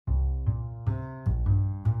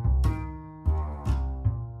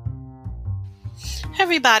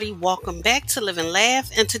Everybody, welcome back to Live and Laugh,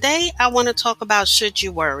 and today I want to talk about should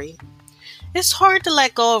you worry. It's hard to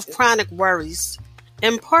let go of chronic worries,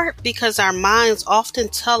 in part because our minds often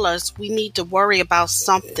tell us we need to worry about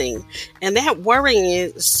something, and that worrying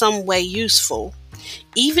is some way useful,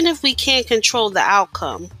 even if we can't control the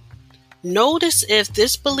outcome. Notice if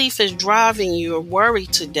this belief is driving you or worry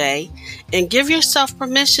today, and give yourself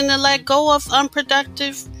permission to let go of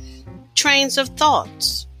unproductive trains of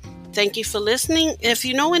thoughts. Thank you for listening. If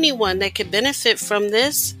you know anyone that could benefit from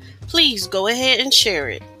this, please go ahead and share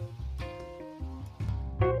it.